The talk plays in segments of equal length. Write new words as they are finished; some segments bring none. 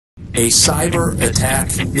A cyber attack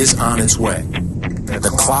is on its way. The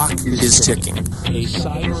clock is ticking. A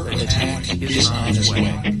cyber attack is on its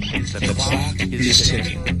way. The clock is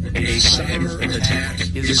ticking. A cyber attack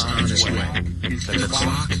is on its way. The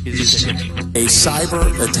clock is ticking. A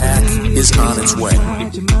cyber attack is on its way.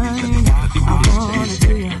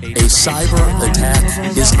 A cyber attack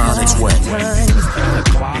is on its way. The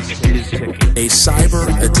clock is ticking. A cyber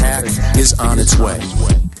attack is on its way.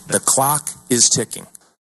 The clock is ticking.